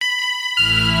Yeah,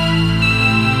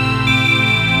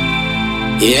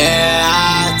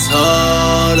 I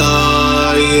told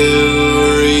all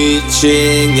you,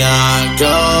 reaching our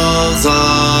goals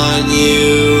on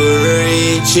you,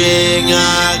 reaching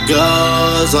our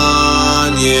goals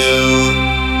on you.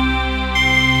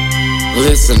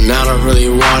 Listen, I don't really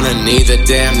wanna need a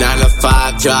damn 9 to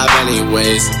 5 job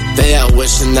anyways. They are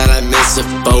wishing that I miss a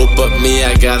boat, but me,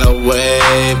 I got a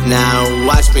wave now.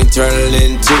 Watch me turn it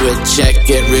into a check,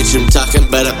 get rich, I'm talking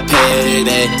about a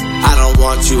payday. I don't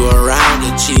want you around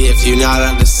it, G, if you're not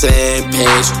on the same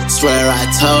page. Swear I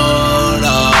told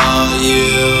all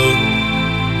you.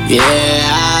 Yeah,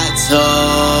 I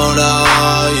told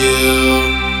all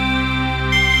you.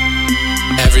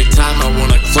 Every time I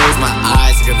wanna close my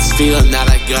eyes, I got this feeling that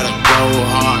I gotta go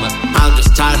hard. I'm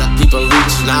just tired of people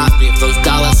reaching off me. If those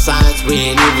dollar signs, we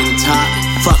ain't even talking.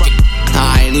 Fuck it,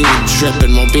 I ain't even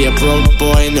tripping. Won't be a broke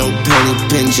boy, no penny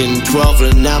pinching. 12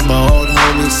 to the number, old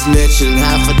homie snitching.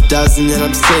 Half a dozen and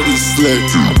I'm city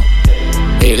slipping.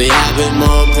 Lately I've been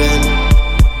moping,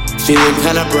 feeling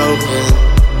kinda broken.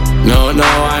 No,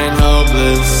 I ain't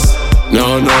hopeless.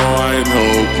 No, I ain't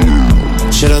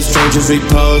hopeless. Shit on strangers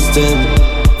reposting,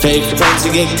 fake friends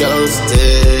who get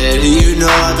ghosted. You know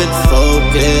I've been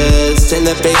focused, in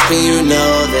the basement you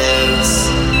know this.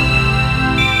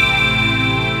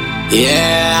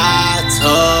 Yeah, I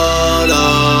told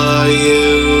all you,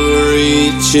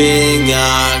 reaching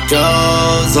our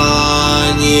goals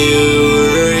on you,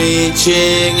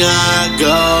 reaching our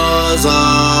goals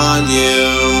on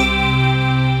you.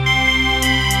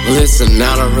 Listen,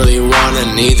 I don't really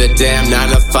wanna need a damn 9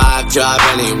 to 5 job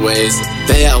anyways.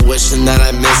 They are wishing that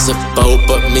I miss a boat,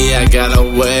 but me, I got a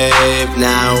wave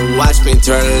now. Watch me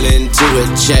turn it into a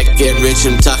check, get rich,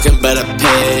 I'm talking about a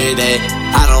payday.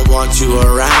 I don't want you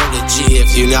around it, G,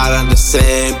 if you're not on the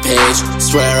same page.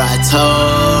 Swear I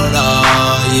told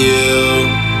all you.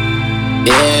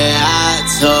 Yeah, I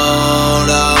told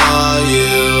all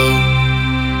you.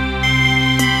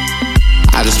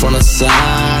 I just wanna sign,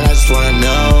 I just wanna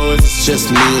know if it's just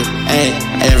me. Hey,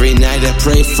 every night I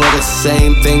pray for the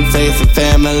same thing, faith and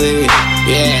family.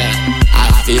 Yeah,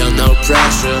 I feel no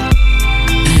pressure,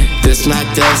 this my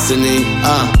destiny.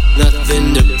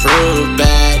 Nothing to prove,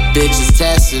 bad bitches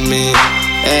testing me.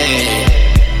 Hey,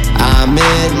 I'm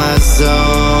in my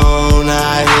zone,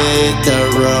 I hit the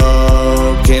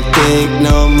road. Can't think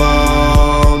no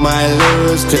more, might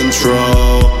lose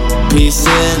control. Peace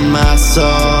in my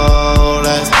soul,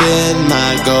 that's been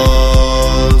my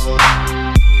goals.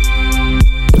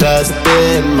 That's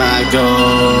been my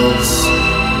goals.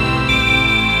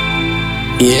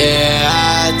 Yeah,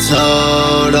 I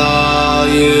told all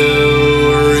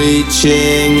you,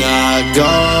 reaching our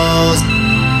goals.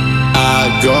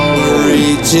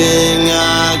 Reaching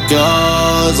our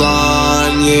goals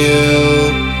on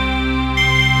you.